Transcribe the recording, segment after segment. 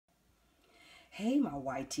Hey, my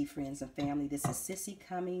YT friends and family, this is Sissy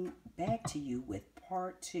coming back to you with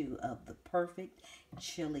part two of the perfect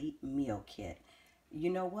chili meal kit. You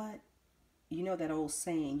know what? You know that old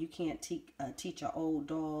saying, you can't teach an old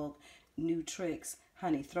dog new tricks.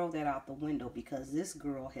 Honey, throw that out the window because this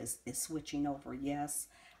girl is switching over. Yes,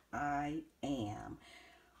 I am.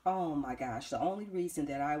 Oh my gosh, the only reason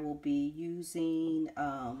that I will be using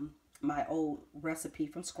my old recipe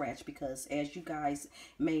from scratch, because as you guys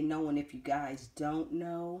may know, and if you guys don't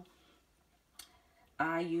know,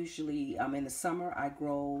 I usually in the summer I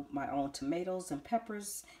grow my own tomatoes and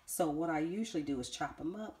peppers. So what I usually do is chop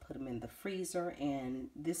them up, put them in the freezer, and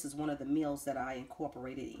this is one of the meals that I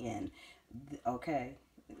incorporated in. Okay.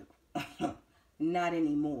 Not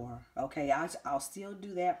anymore. Okay, I'll still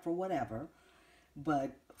do that for whatever,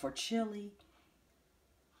 but for chili,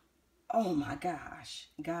 oh my gosh,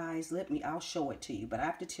 guys, I'll show it to you. But I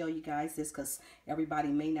have to tell you guys this because everybody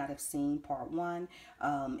may not have seen part one.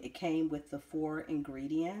 It came with the 4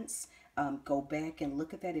 ingredients. Go back and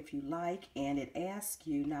look at that if you like. And it asks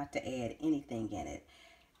you not to add anything in it.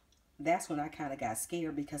 That's when I kind of got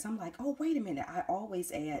scared because I'm like, oh, wait a minute. I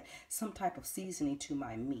always add some type of seasoning to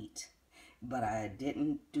my meat. But I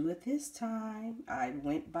didn't do it this time. I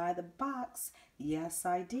went by the box. Yes,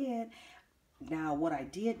 I did. Now, what I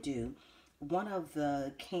did do, one of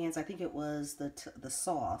the cans, I think it was the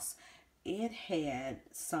sauce, it had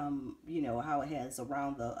some, you know, how it has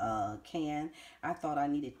around the can. I thought I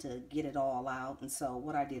needed to get it all out. And so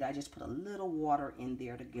what I did, I just put a little water in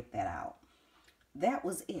there to get that out. That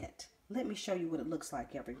was it. Let me show you what it looks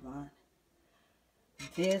like, everyone.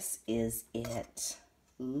 This is it.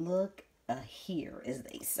 Look here, as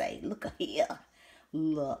they say. Look here.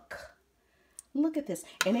 Look. Look at this.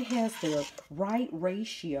 And it has the right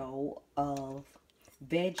ratio of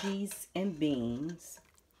veggies and beans.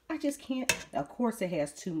 I just can't. Of course, it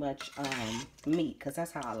has too much meat because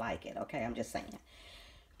that's how I like it. Okay, I'm just saying.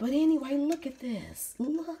 But anyway, look at this.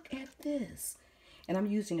 Look at this. And I'm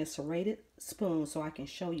using a serrated spoon so I can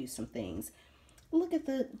show you some things. Look at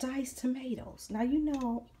the diced tomatoes. Now, you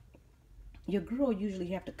know, your girl usually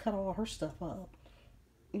have to cut all her stuff up.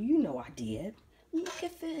 You know I did. Look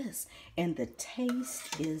at this. And the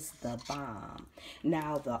taste is the bomb.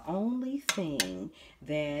 Now, the only thing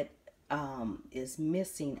that is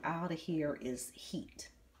missing out of here is heat.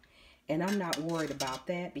 And I'm not worried about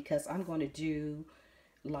that because I'm going to do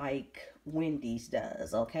like Wendy's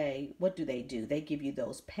does, okay? What do? They give you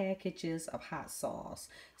those packages of hot sauce.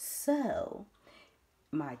 So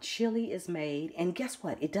my chili is made, and guess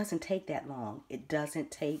what? It doesn't take that long. It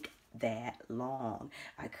doesn't take that long.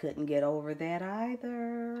 I couldn't get over that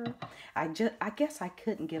either. I guess I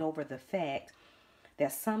couldn't get over the fact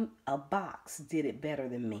that a box did it better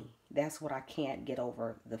than me. That's what I can't get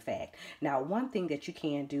over the fact. Now, one thing that you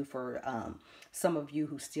can do for some of you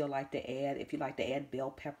who still like to add, if you like to add bell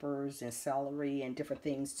peppers and celery and different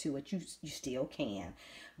things to it, you still can.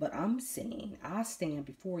 But I stand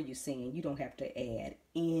before you saying you don't have to add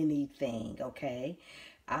anything, okay?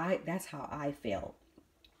 That's how I felt,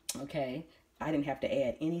 okay? I didn't have to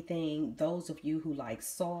add anything. Those of you who like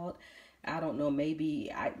salt, I don't know,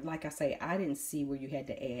 maybe, like I say, I didn't see where you had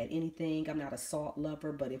to add anything. I'm not a salt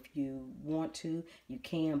lover, but if you want to, you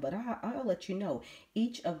can. But I'll let you know,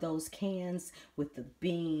 each of those cans with the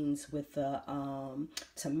beans, with the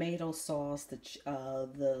tomato sauce,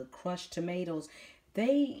 the crushed tomatoes,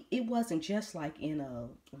 it wasn't just like in a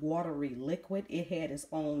watery liquid. It had its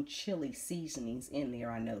own chili seasonings in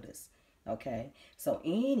there, I noticed. Okay, so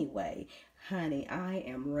anyway, honey, I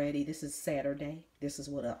am ready. This is Saturday. This is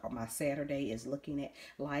what my Saturday is looking at,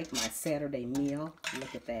 like my Saturday meal.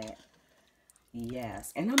 Look at that.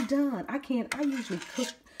 Yes, and I'm done. I usually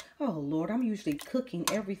cook. Oh, Lord, I'm usually cooking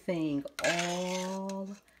everything all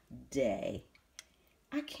day.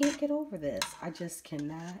 I can't get over this. I just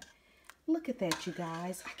cannot. Look at that, you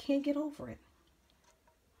guys. I can't get over it.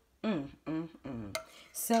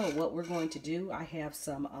 So what we're going to do, I have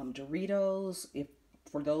some Doritos.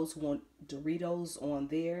 For those who want Doritos on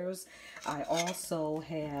theirs, I also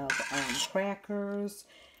have crackers,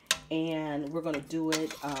 and we're going to do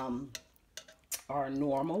it our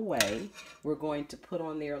normal way. We're going to put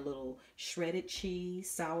on there a little shredded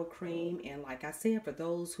cheese, sour cream, and like I said, for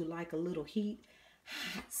those who like a little heat,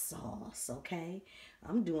 hot sauce, okay?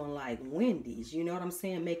 I'm doing like Wendy's, you know what I'm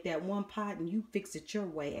saying? Make that one pot and you fix it your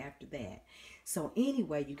way after that. So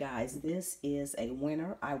anyway, you guys, this is a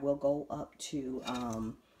winner. I will go up to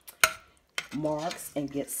Mark's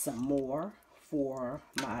and get some more for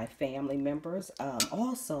my family members.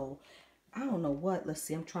 Also, I don't know what, let's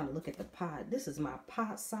see, I'm trying to look at the pot. This is my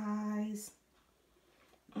pot size.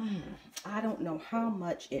 I don't know how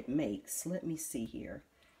much it makes. Let me see here.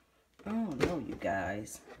 I don't know, you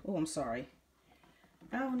guys. Oh, I'm sorry.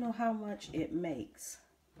 I don't know how much it makes.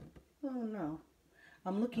 Oh, no.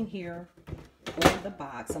 I'm looking here on the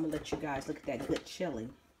box. I'm going to let you guys look at that good chili.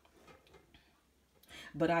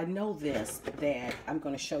 But I know this, that I'm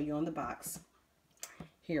going to show you on the box.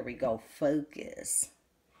 Here we go. Focus.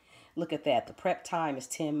 Look at that. The prep time is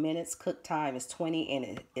 10 minutes. Cook time is 20.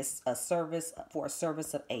 And it's a service for a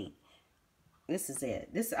service of 8. This is it.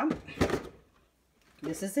 This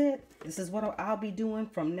is it. This is what I'll be doing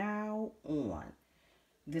from now on.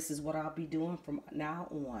 This is what I'll be doing from now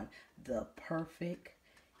on. The perfect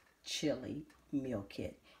chili meal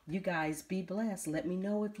kit. You guys be blessed. Let me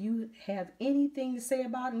know if you have anything to say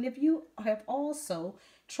about it and if you have also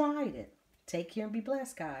tried it. Take care and be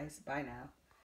blessed, guys. Bye now.